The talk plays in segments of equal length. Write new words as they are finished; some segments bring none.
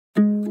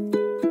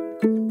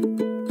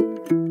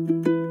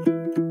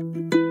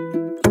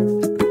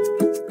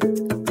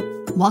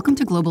Welcome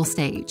to Global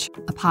Stage,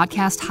 a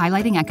podcast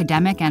highlighting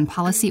academic and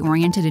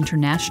policy-oriented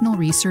international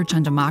research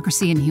on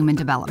democracy and human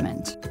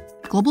development.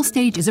 Global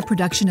Stage is a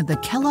production of the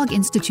Kellogg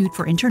Institute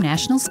for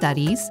International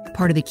Studies,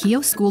 part of the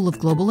Keough School of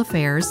Global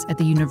Affairs at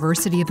the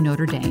University of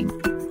Notre Dame.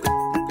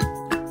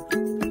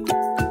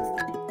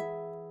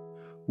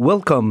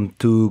 Welcome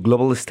to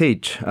Global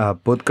Stage, a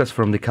podcast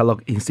from the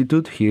Kellogg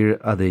Institute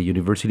here at the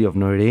University of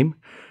Notre Dame.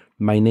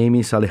 My name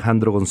is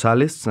Alejandro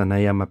Gonzalez, and I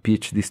am a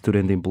PhD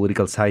student in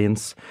political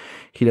science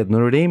here at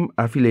Notre Dame,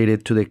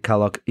 affiliated to the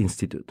Kellogg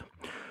Institute.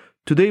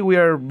 Today, we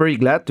are very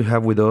glad to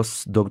have with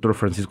us Dr.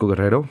 Francisco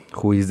Guerrero,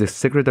 who is the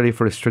Secretary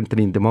for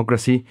Strengthening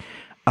Democracy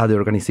at the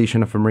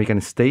Organization of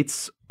American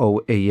States,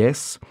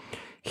 OAS.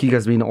 He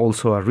has been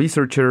also a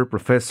researcher,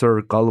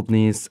 professor,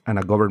 columnist, and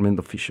a government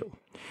official.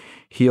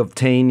 He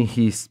obtained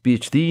his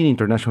PhD in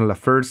International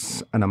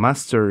Affairs and a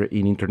Master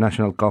in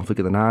International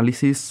Conflict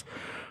Analysis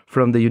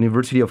from the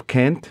University of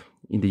Kent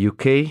in the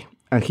UK,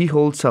 and he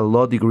holds a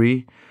law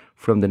degree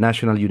from the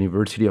National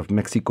University of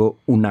Mexico,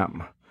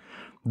 UNAM.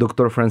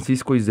 Dr.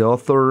 Francisco is the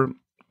author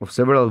of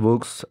several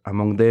books,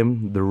 among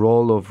them The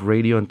Role of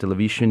Radio and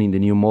Television in the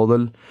New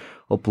Model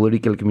of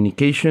Political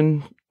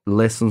Communication,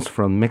 Lessons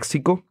from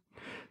Mexico,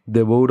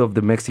 The Vote of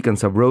the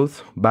Mexicans Abroad,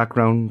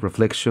 Background,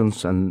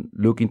 Reflections, and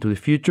Look into the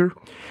Future,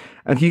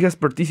 and he has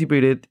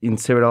participated in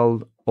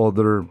several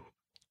other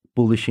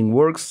publishing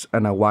works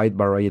and a wide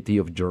variety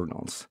of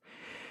journals.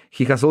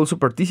 He has also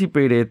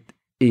participated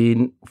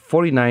in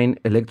 49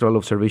 electoral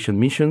observation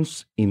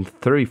missions in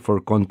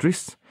 34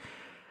 countries.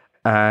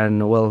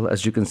 And, well,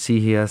 as you can see,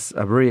 he has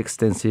a very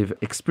extensive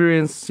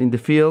experience in the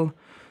field.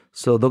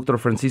 So, Dr.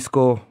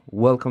 Francisco,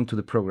 welcome to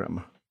the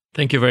program.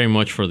 Thank you very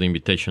much for the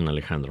invitation,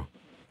 Alejandro.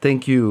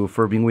 Thank you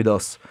for being with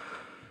us.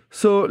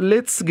 So,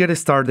 let's get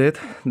started.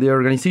 The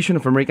Organization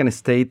of American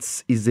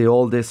States is the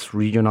oldest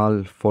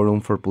regional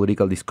forum for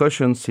political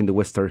discussions in the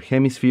Western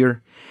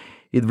Hemisphere.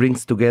 It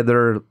brings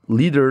together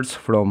leaders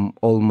from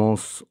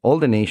almost all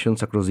the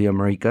nations across the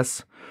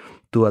Americas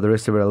to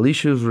address several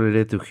issues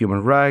related to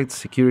human rights,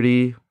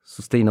 security,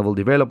 sustainable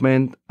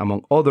development,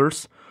 among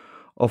others,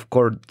 of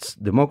course,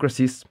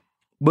 democracies.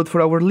 But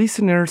for our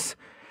listeners,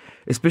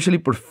 especially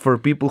for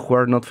people who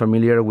are not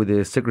familiar with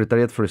the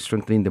Secretariat for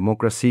Strengthening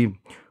Democracy,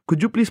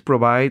 could you please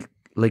provide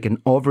an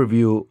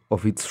overview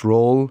of its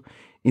role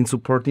in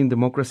supporting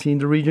democracy in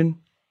the region?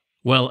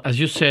 Well, as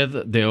you said,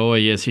 the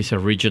OAS is a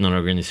regional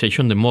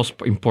organization, the most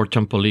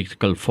important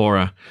political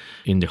fora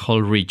in the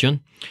whole region.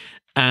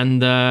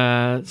 And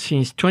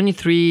since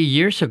 23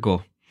 years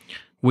ago,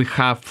 we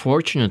have,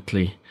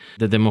 fortunately,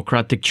 the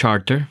Democratic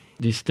Charter.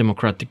 This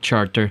Democratic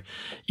Charter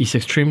is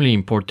extremely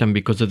important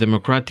because the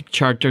Democratic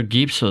Charter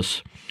gives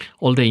us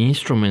all the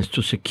instruments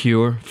to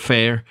secure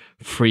fair,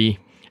 free,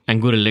 and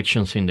good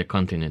elections in the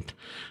continent.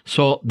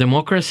 So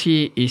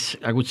democracy is,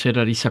 I would say,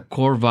 that is a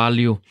core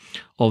value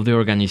of the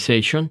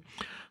organization.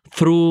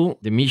 Through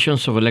the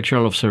missions of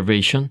electoral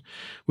observation,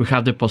 we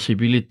have the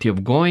possibility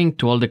of going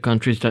to all the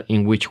countries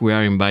in which we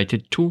are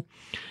invited to.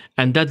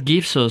 And that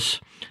gives us,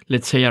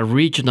 let's say, a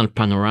regional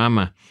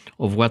panorama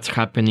of what's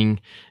happening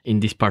in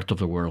this part of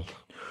the world.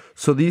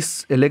 So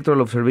these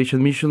electoral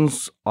observation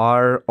missions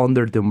are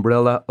under the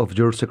umbrella of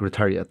your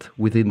secretariat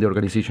within the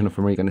Organization of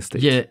American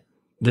States. Yeah,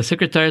 the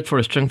Secretariat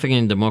for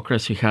Strengthening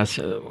Democracy has,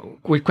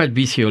 we're quite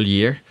busy all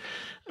year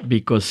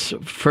because,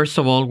 first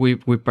of all, we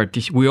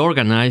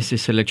organize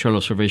these electoral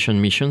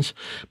observation missions,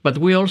 but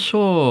we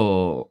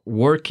also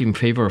work in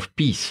favor of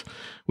peace.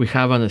 We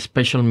have a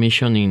special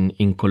mission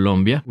in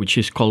Colombia, which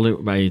is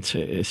called by its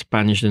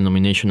Spanish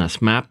denomination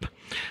as MAP.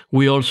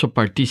 We also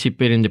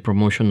participate in the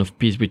promotion of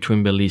peace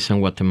between Belize and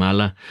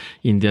Guatemala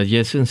in the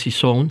adjacency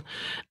zone.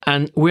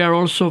 And we are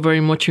also very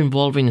much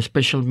involved in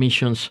special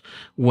missions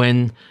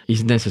when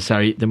it's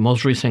necessary. The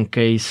most recent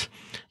case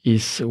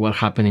is what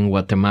happened in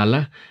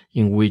Guatemala,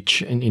 in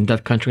which in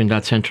that country, in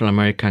that Central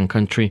American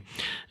country,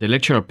 the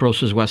electoral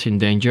process was in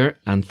danger.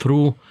 And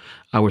through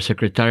our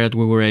secretariat,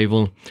 we were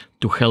able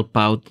to help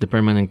out the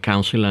Permanent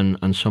Council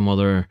and some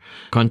other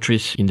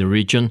countries in the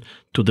region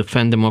to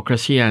defend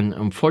democracy. And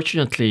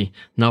unfortunately,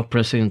 now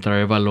President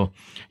Arevalo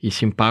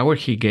is in power.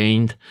 He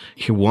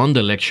won the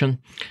election.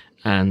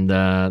 And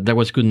that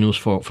was good news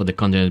for the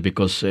continent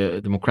because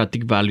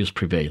democratic values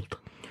prevailed.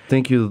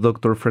 Thank you,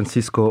 Dr.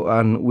 Francisco.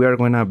 And we are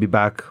going to be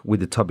back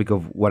with the topic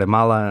of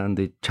Guatemala and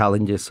the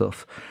challenges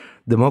of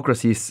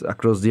democracies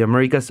across the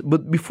Americas.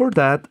 But before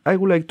that, I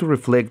would like to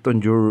reflect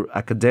on your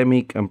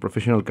academic and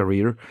professional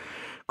career.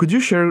 Could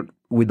you share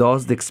with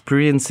us the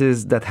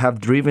experiences that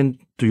have driven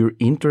to your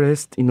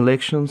interest in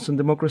elections and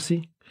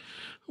democracy?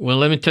 Well,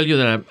 let me tell you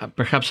that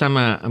perhaps I'm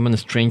a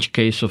strange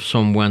case of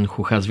someone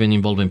who has been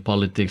involved in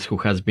politics, who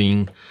has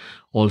been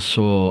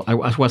also, I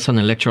was an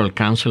electoral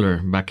counselor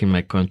back in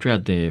my country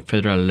at the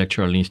Federal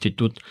Electoral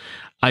Institute.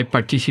 I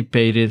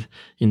participated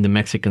in the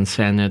Mexican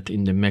Senate,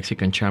 in the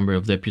Mexican Chamber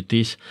of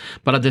Deputies,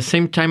 but at the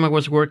same time I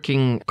was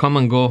working come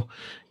and go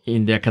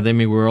in the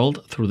academic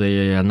world through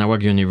the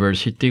Anáhuac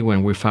University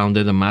when we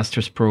founded a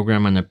master's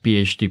program and a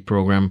PhD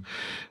program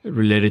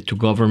related to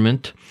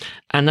government.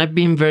 And I've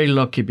been very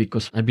lucky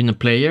because I've been a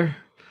player,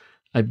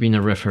 I've been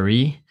a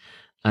referee,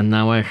 and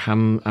now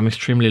I'm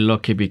extremely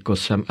lucky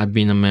because I've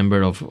been a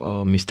member of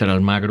Mr.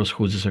 Almagro's,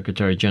 who's the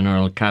Secretary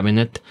General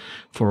Cabinet,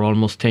 for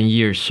almost 10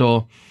 years.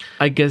 So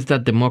I guess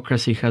that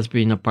democracy has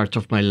been a part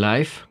of my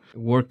life,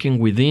 working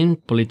within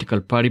political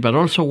party, but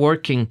also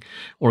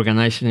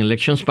organizing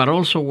elections, but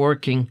also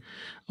working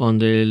on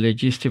the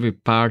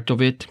legislative part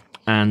of it.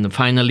 And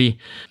finally,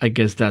 I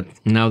guess that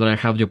now that I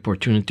have the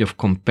opportunity of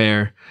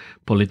compare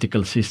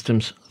political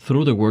systems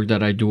through the work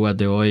that I do at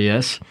the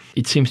OAS,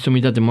 it seems to me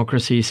that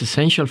democracy is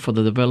essential for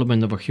the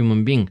development of a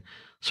human being.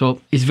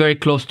 So it's very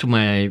close to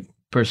my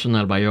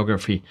personal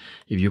biography,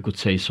 if you could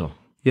say so.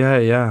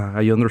 Yeah,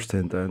 I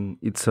understand. And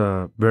it's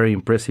a very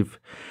impressive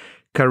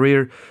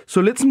career.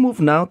 So let's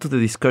move now to the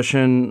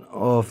discussion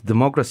of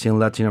democracy in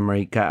Latin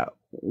America.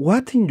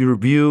 What, in your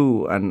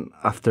view, and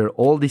after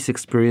all these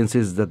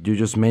experiences that you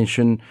just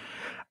mentioned,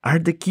 are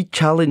the key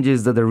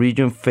challenges that the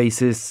region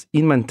faces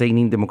in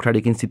maintaining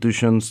democratic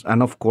institutions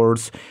and, of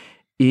course,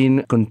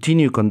 in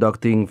continue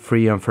conducting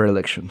free and fair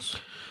elections?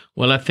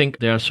 Well, I think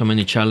there are so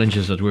many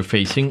challenges that we're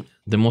facing.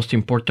 The most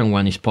important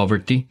one is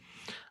poverty.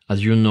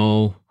 As you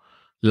know,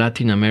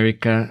 Latin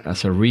America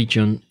as a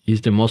region is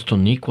the most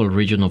unequal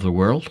region of the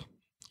world,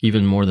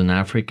 even more than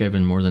Africa,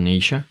 even more than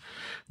Asia.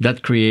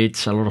 That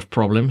creates a lot of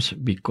problems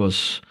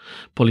because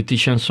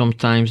politicians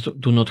sometimes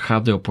do not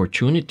have the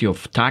opportunity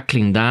of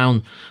tackling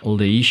down all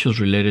the issues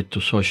related to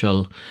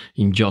social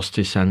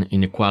injustice and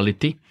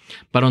inequality.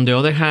 But on the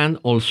other hand,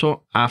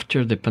 also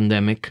after the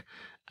pandemic,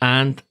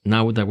 and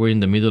now that we're in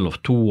the middle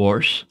of two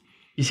wars,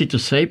 easy to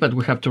say, but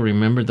we have to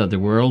remember that the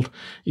world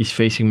is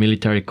facing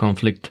military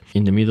conflict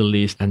in the Middle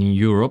East and in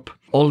Europe.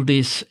 All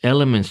these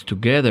elements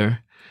together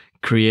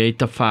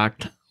create a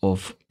fact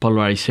of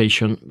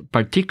polarization,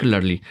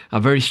 particularly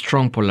a very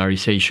strong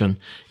polarization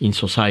in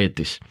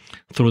societies.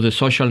 Through the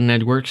social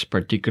networks,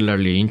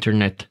 particularly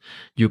internet,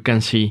 you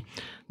can see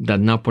that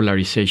now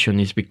polarization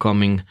is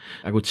becoming,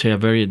 I would say,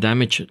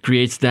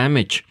 creates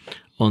damage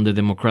on the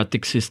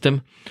democratic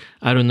system.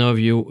 I don't know if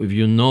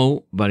you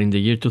know, but in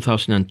the year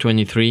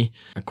 2023,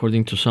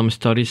 according to some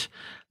studies,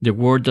 the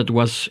word that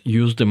was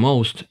used the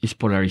most is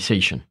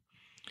polarization.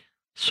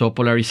 So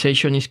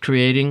polarization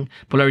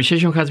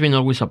has been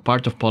always a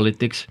part of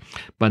politics,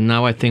 but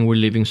now I think we're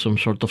living some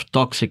sort of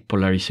toxic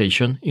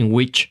polarization in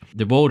which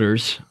the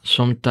voters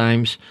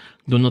sometimes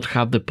do not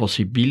have the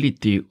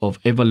possibility of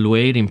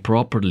evaluating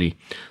properly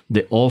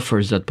the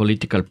offers that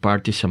political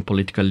parties and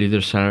political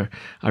leaders are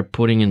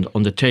putting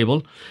on the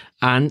table,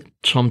 and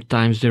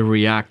sometimes they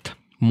react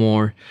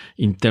more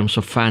in terms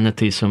of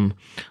fanatism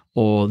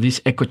or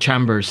these echo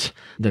chambers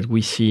that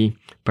we see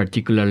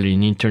particularly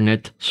in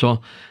internet.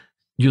 So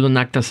you don't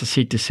act as a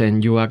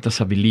citizen, you act as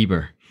a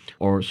believer.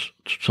 Or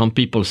some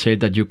people say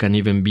that you can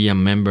even be a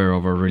member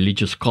of a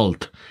religious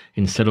cult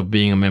instead of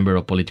being a member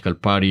of a political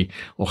party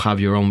or have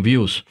your own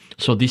views.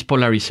 So this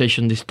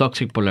polarization, this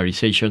toxic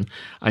polarization,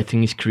 I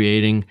think is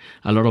creating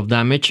a lot of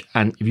damage.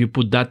 And if you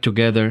put that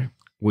together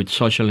with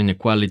social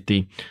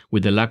inequality,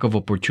 with the lack of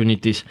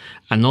opportunities,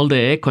 and all the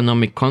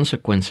economic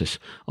consequences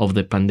of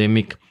the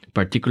pandemic,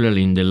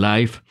 particularly in the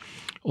life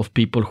of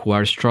people who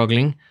are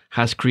struggling,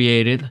 has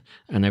created,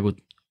 and I would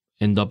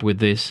end up with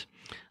this,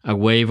 a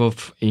wave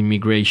of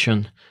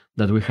immigration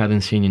that we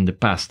hadn't seen in the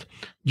past.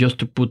 Just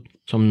to put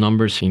some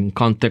numbers in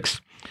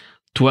context,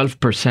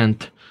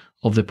 12%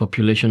 of the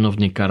population of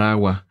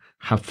Nicaragua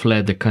have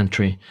fled the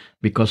country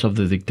because of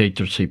the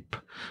dictatorship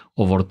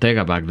of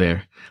Ortega back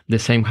there. The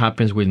same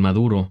happens with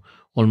Maduro.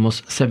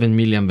 Almost 7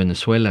 million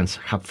Venezuelans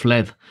have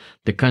fled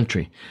the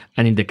country.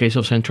 And in the case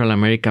of Central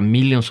America,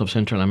 millions of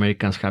Central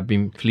Americans have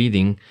been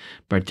fleeing,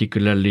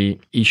 particularly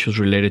issues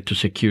related to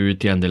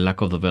security and the lack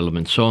of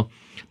development. So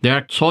there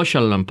are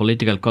social and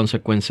political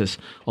consequences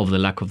of the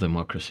lack of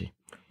democracy.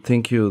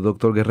 Thank you,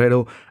 Dr.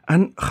 Guerrero.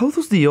 And how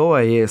does the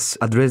OAS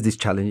address these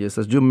challenges,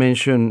 as you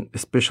mentioned,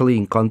 especially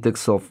in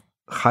context of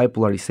high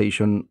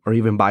polarization or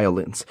even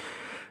violence?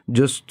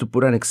 Just to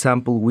put an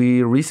example,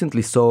 we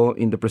recently saw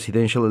in the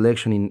presidential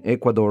election in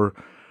Ecuador,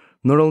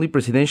 not only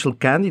presidential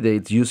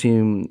candidates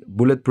using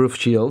bulletproof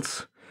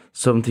shields,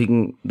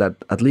 something that,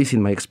 at least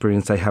in my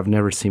experience, I have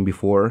never seen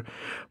before,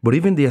 but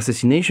even the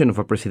assassination of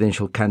a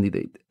presidential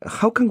candidate.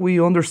 How can we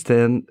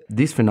understand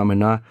this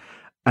phenomena?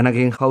 And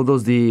again, how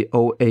does the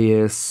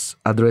OAS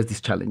address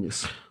these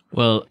challenges?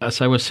 Well,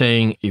 as I was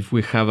saying, if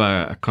we have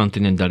a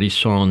continent that is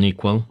so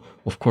unequal,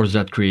 of course,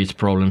 that creates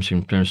problems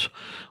in terms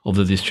of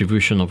the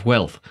distribution of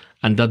wealth.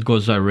 And that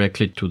goes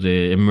directly to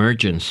the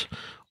emergence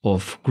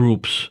of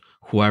groups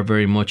who are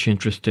very much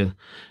interested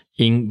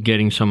in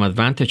getting some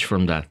advantage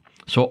from that.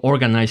 So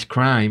organized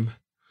crime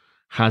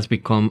has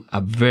become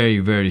a very,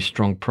 very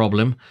strong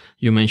problem.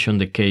 You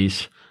mentioned the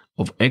case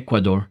of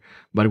Ecuador,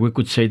 but we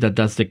could say that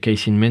that's the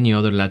case in many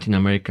other Latin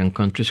American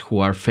countries who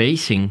are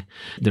facing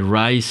the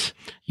rise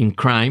in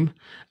crime.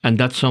 And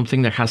that's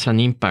something that has an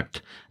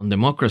impact on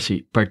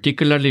democracy,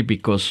 particularly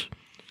because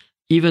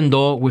even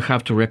though we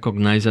have to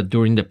recognize that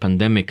during the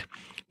pandemic,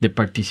 the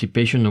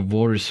participation of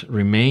voters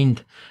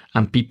remained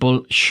and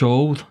people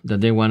showed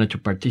that they wanted to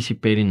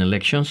participate in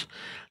elections,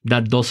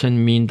 that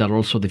doesn't mean that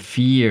also the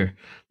fear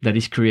that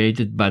is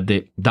created by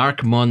the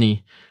dark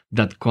money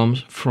that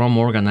comes from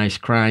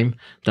organized crime,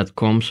 that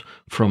comes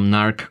from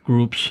narc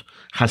groups,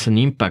 has an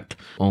impact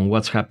on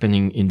what's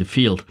happening in the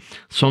field.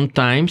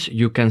 Sometimes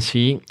you can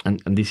see,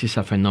 and this is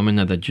a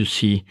phenomenon that you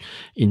see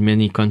in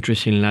many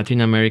countries in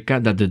Latin America,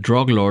 that the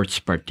drug lords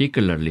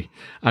particularly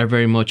are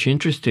very much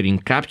interested in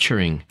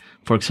capturing,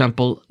 for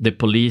example, the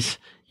police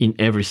in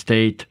every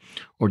state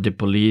or the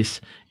police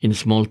in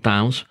small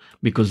towns,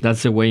 because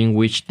that's the way in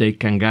which they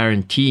can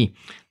guarantee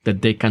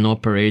that they can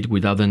operate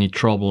without any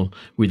trouble,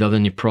 without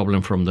any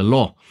problem from the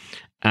law.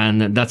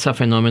 And that's a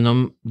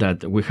phenomenon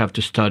that we have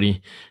to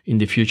study in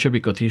the future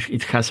because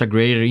it has a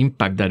greater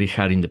impact than it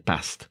had in the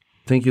past.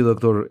 Thank you,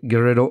 Dr.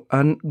 Guerrero.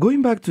 And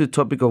going back to the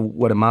topic of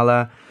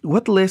Guatemala,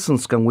 what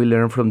lessons can we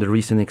learn from the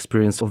recent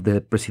experience of the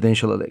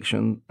presidential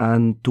election?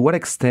 And to what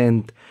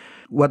extent,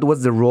 what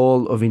was the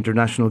role of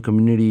international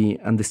community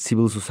and the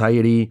civil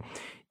society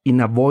in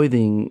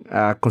avoiding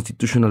a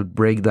constitutional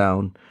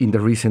breakdown in the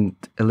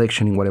recent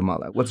election in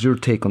Guatemala? What's your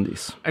take on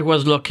this? I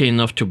was lucky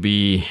enough to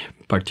be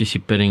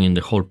participating in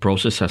the whole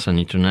process as an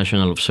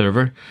international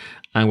observer.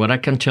 And what I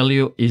can tell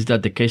you is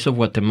that the case of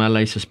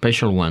Guatemala is a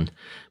special one,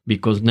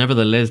 because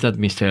nevertheless that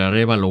Mr.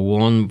 Arevalo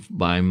won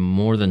by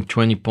more than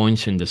 20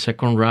 points in the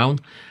second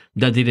round,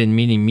 that didn't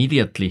mean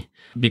immediately.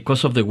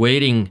 Because of the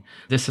waiting,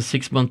 there's a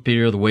 6-month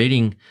period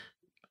waiting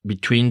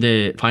between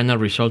the final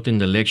result in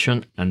the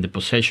election and the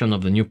possession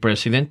of the new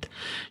president.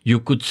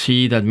 You could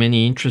see that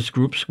many interest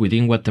groups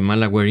within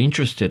Guatemala were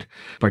interested,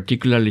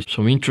 particularly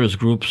some interest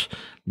groups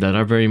that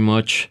are very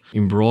much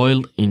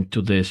embroiled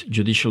into the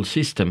judicial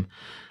system,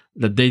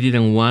 that they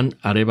didn't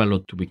want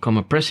Arevalo to become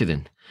a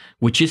president.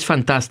 Which is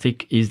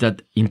fantastic, is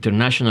that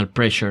international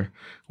pressure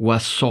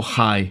was so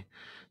high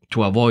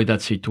to avoid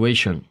that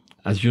situation.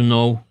 As you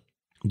know,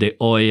 the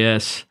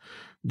OAS,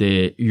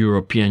 the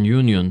European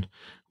Union,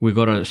 we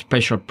got a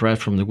special press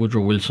from the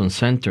Woodrow Wilson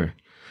Center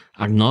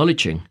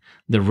acknowledging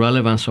the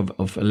relevance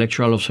of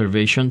electoral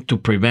observation to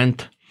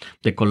prevent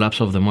the collapse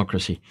of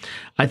democracy.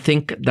 I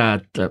think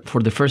that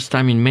for the first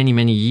time in many,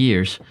 many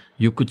years,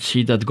 you could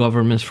see that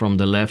governments from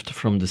the left,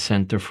 from the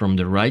center, from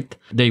the right,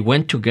 they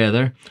went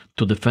together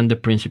to defend the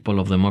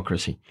principle of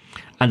democracy.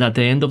 And at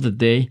the end of the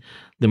day,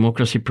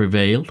 democracy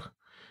prevailed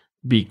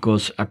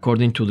because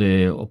according to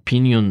the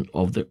opinion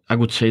of I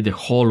would say the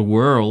whole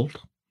world,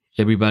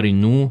 everybody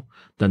knew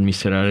that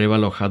Mr.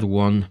 Arevalo had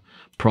won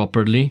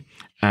properly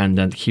and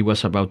that he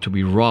was about to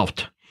be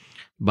robbed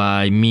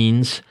by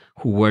means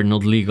who were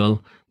not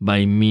legal,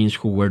 by means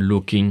who were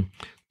looking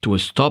to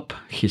stop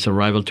his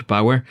arrival to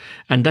power.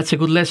 And that's a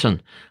good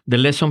lesson. The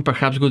lesson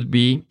perhaps would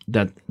be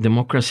that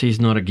democracy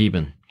is not a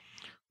given.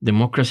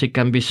 Democracy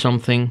can be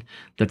something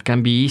that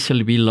can be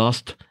easily be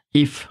lost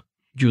if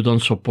you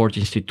don't support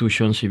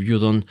institutions, if you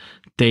don't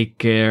take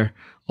care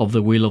of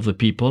the will of the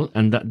people.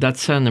 And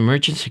that's an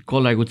emergency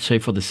call, I would say,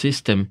 for the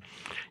system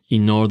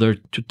in order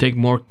to take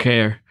more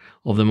care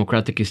of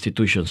democratic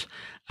institutions.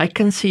 I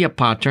can see a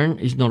pattern.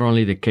 It's not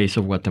only the case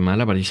of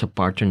Guatemala, but it's a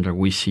pattern that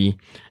we see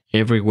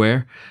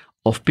everywhere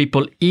of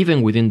people,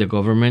 even within the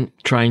government,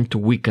 trying to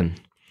weaken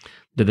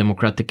the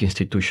democratic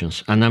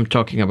institutions. And I'm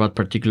talking about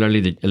particularly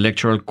the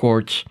electoral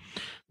courts,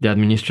 the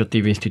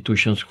administrative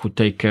institutions who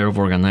take care of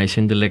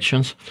organizing the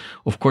elections.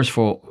 Of course,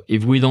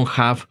 if we don't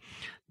have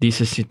these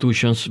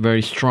institutions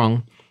very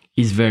strong,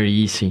 it's very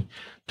easy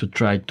to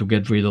try to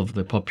get rid of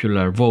the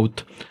popular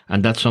vote.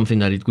 And that's something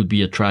that it could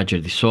be a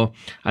tragedy. So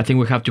I think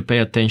we have to pay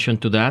attention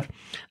to that.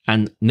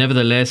 And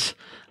nevertheless,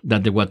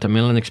 that the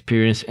Guatemalan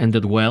experience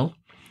ended well,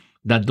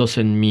 that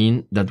doesn't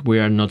mean that we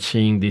are not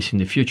seeing this in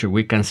the future.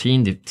 We can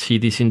see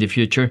this in the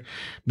future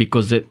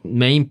because the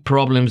main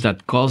problems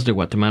that caused the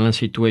Guatemalan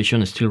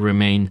situation still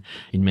remain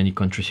in many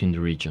countries in the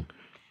region.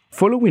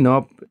 Following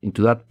up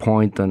into that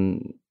point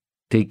and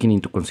taking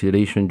into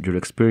consideration your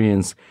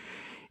experience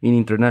in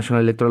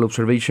international electoral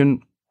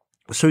observation,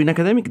 so in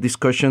academic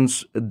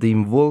discussions, the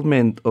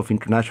involvement of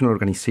international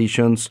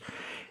organizations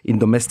in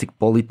domestic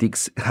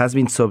politics has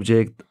been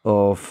subject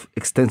of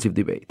extensive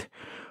debate.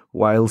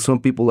 While some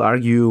people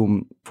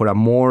argue for a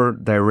more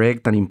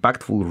direct and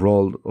impactful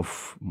role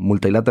of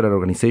multilateral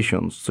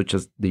organizations such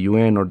as the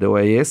UN or the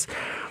OAS,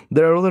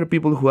 there are other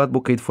people who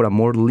advocate for a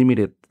more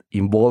limited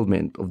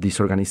involvement of these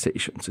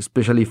organizations,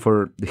 especially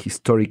for the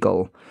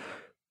historical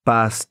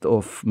past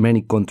of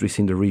many countries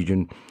in the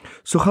region.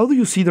 So how do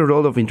you see the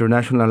role of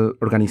international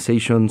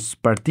organizations,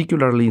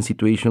 particularly in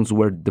situations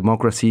where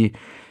democracy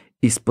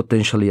is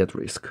potentially at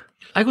risk?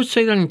 I would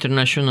say that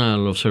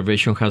international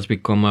observation has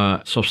become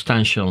a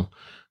substantial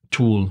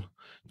tool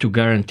to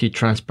guarantee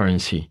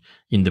transparency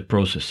in the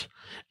process.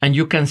 And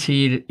you can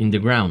see it in the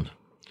ground.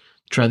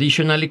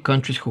 Traditionally,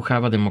 countries who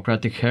have a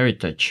democratic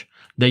heritage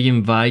they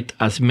invite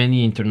as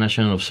many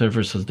international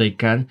observers as they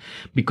can,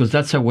 because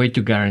that's a way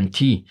to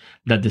guarantee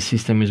that the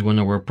system is going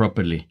to work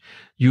properly.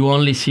 You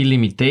only see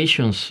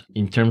limitations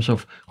in terms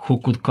of who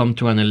could come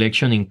to an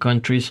election in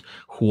countries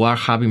who are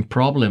having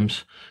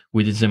problems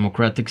with its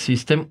democratic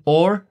system,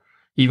 or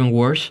even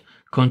worse,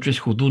 countries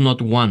who do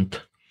not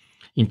want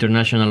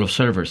international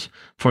observers.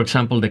 For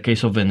example, the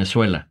case of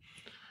Venezuela.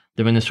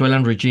 The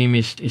Venezuelan regime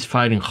is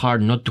fighting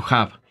hard not to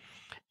have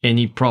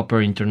any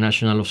proper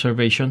international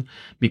observation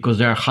because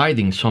they are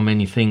hiding so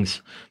many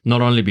things,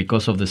 not only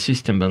because of the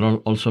system, but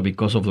also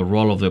because of the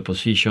role of the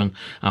opposition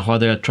and how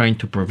they are trying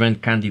to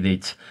prevent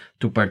candidates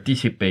to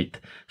participate.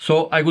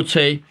 So I would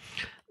say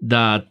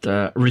that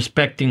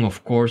respecting,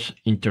 of course,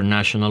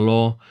 international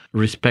law,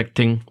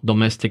 respecting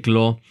domestic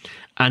law,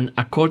 and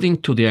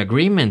according to the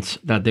agreements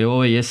that the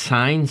OAS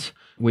signs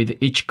with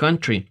each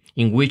country,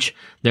 in which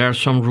there are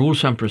some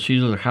rules and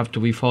procedures that have to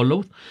be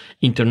followed,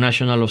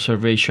 international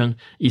observation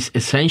is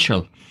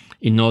essential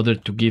in order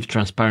to give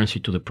transparency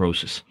to the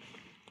process.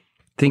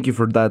 Thank you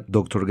for that,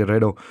 Dr.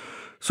 Guerrero.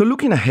 So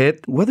looking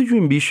ahead, what do you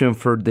envision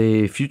for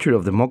the future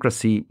of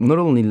democracy, not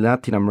only in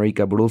Latin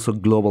America, but also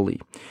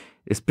globally,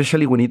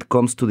 especially when it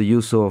comes to the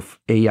use of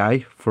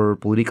AI for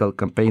political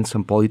campaigns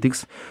and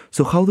politics?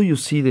 So how do you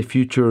see the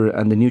future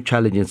and the new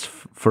challenges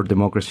for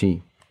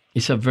democracy?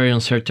 It's a very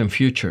uncertain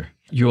future.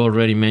 You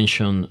already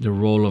mentioned the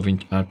role of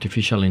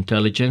artificial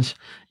intelligence.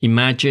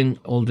 Imagine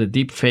all the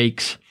deep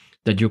fakes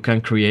that you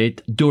can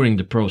create during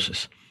the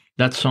process.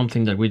 That's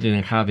something that we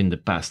didn't have in the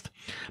past.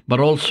 But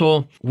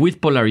also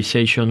with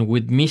polarization,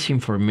 with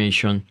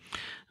misinformation,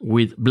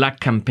 with black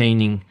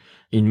campaigning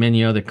in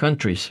many other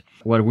countries,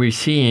 what we're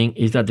seeing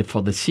is that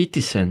for the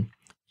citizen,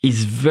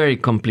 it's very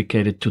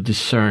complicated to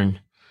discern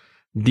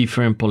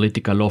different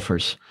political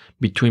offers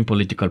between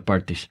political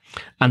parties.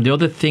 And the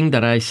other thing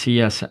that I see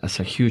as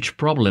a huge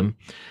problem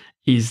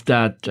is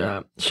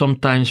that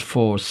sometimes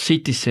for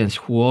citizens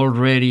who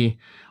already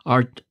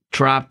are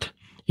trapped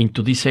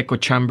into these echo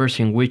chambers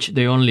in which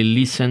they only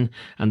listen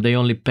and they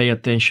only pay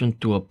attention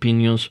to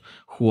opinions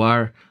who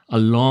are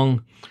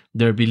along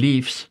their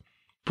beliefs,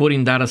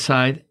 putting that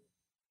aside,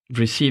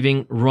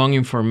 receiving wrong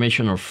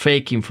information or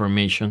fake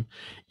information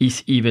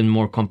is even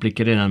more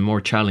complicated and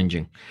more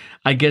challenging.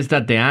 I guess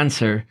that the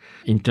answer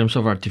in terms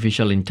of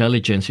artificial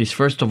intelligence is,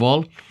 first of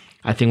all,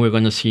 I think we're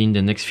going to see in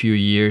the next few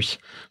years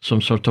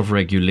some sort of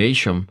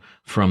regulation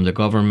from the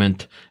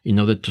government in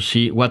order to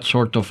see what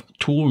sort of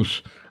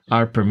tools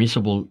are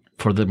permissible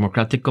for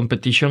democratic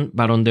competition.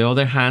 But on the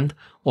other hand,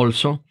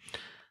 also,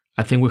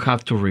 I think we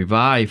have to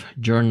revive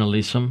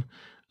journalism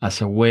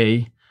as a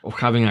way of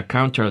having a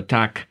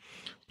counterattack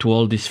to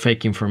all this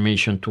fake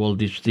information, to all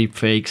these deep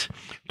fakes,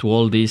 to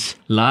all these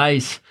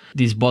lies,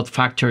 these bot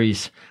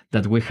factories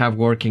that we have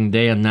working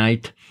day and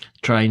night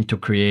trying to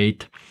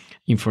create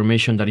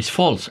information that is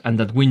false and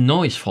that we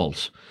know is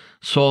false.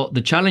 So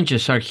the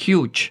challenges are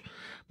huge.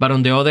 But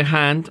on the other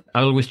hand,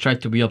 I always try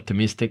to be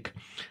optimistic.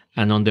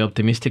 And on the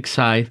optimistic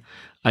side,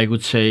 I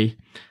would say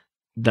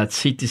that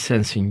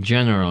citizens in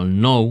general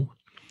know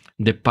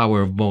the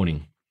power of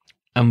voting.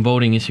 And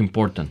voting is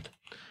important,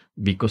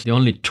 because the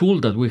only tool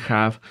that we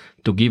have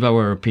to give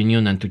our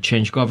opinion and to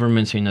change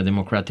governments in a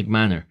democratic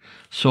manner.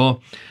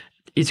 So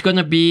it's going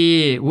to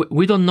be,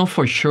 we don't know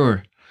for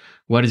sure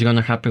what is going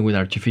to happen with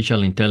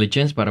artificial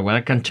intelligence, but what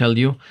I can tell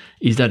you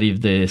is that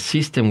if the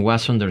system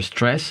was under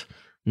stress,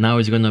 now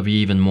it's going to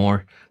be even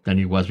more than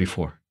it was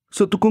before.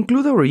 So to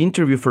conclude our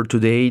interview for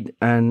today,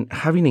 and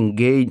having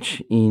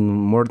engaged in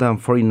more than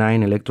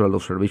 49 electoral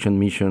observation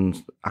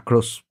missions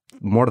across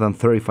more than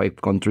 35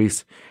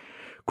 countries,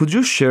 could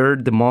you share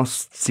the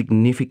most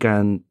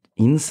significant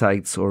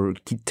insights or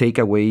key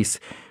takeaways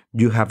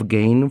you have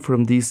gained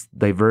from these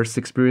diverse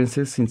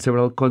experiences in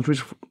several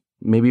countries,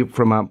 maybe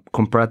from a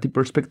comparative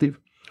perspective?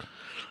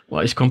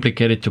 Well, it's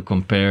complicated to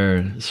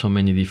compare so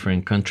many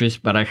different countries,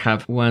 but I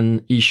have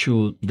one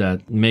issue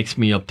that makes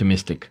me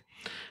optimistic.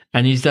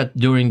 And is that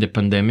during the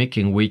pandemic,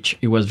 in which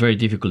it was very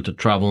difficult to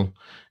travel,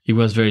 it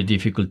was very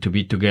difficult to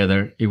be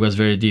together, it was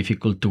very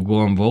difficult to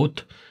go and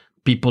vote,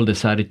 people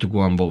decided to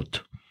go and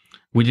vote.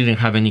 We didn't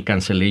have any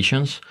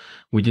cancellations.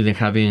 We didn't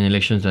have any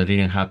elections that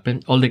didn't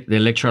happen. All the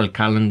electoral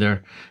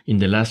calendar in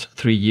the last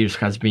 3 years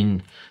has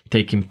been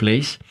taking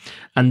place.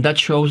 And that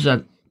shows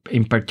that,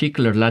 in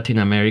particular, Latin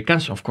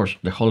Americans, of course,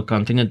 the whole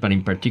continent, but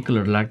in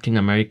particular, Latin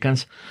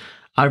Americans,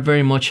 are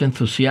very much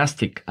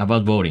enthusiastic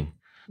about voting.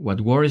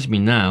 What worries me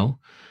now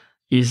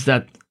is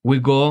that we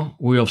go,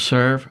 we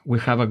observe, we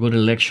have a good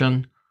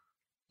election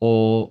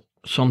or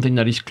something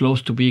that is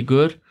close to be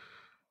good,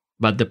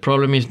 but the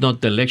problem is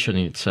not the election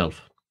in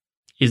itself.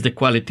 Is the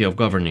quality of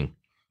governing.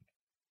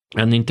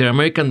 And the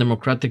Inter-American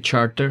Democratic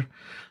Charter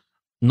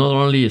not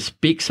only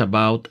speaks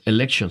about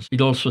elections, it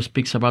also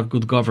speaks about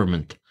good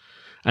government.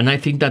 And I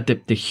think that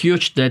the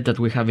huge debt that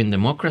we have in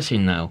democracy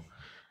now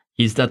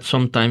is that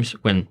sometimes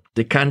when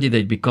the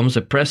candidate becomes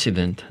the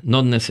president,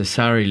 not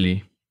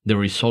necessarily the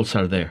results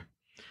are there.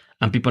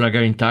 And people are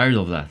getting tired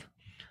of that.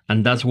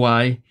 And that's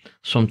why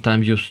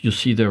sometimes you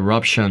see the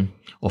eruption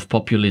of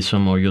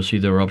populism, or you see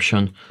the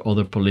eruption of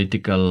other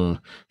political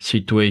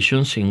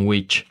situations in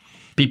which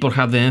people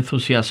have the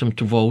enthusiasm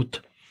to vote,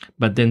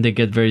 but then they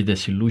get very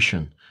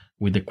disillusioned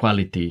with the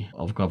quality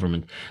of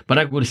government. But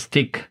I would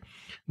stick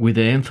with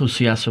the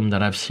enthusiasm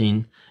that I've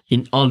seen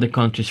in all the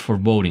countries for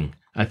voting.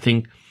 I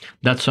think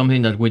that's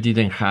something that we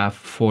didn't have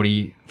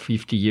 40,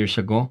 50 years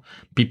ago.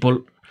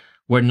 People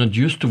were not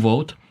used to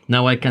vote.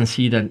 Now I can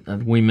see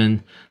that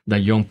women,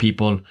 that young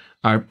people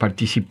are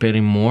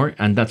participating more,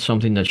 and that's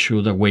something that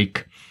should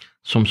awake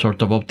some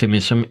sort of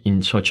optimism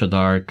in such a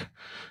dark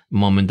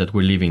moment that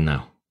we're living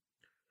now.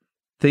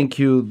 Thank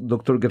you,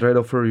 Dr.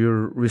 Guerrero, for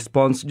your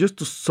response. Just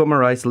to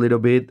summarize a little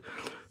bit,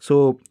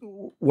 so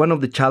one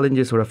of the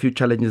challenges, or a few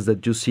challenges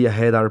that you see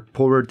ahead, are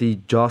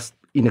poverty,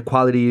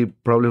 inequality,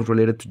 problems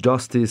related to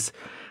justice,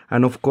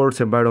 and of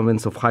course,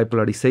 environments of high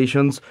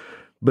polarizations.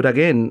 But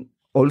again,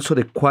 also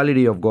the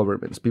quality of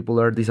governments. People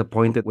are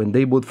disappointed when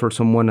they vote for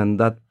someone and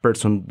that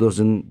person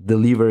doesn't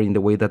deliver in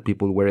the way that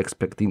people were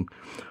expecting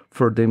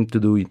for them to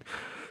do it.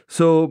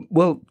 So,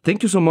 well,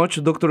 thank you so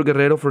much, Dr.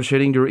 Guerrero, for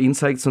sharing your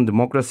insights on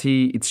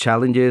democracy, its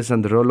challenges,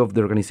 and the role of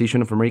the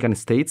Organization of American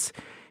States.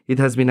 It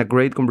has been a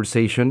great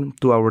conversation.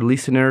 To our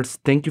listeners,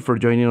 thank you for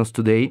joining us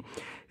today.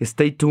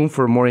 Stay tuned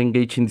for more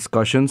engaging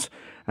discussions.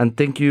 And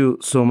thank you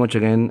so much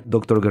again,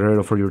 Dr.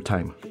 Guerrero, for your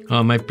time.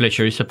 My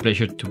pleasure. It's a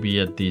pleasure to be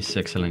at this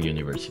excellent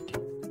university.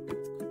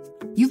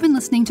 You've been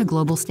listening to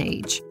Global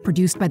Stage,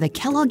 produced by the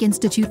Kellogg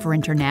Institute for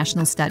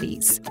International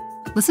Studies.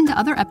 Listen to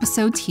other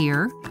episodes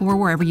here or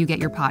wherever you get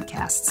your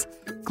podcasts.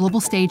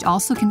 Global Stage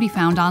also can be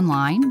found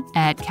online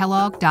at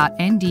kellogg.nd.edu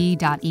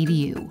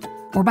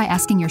or by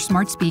asking your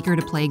smart speaker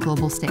to play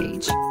Global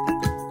Stage.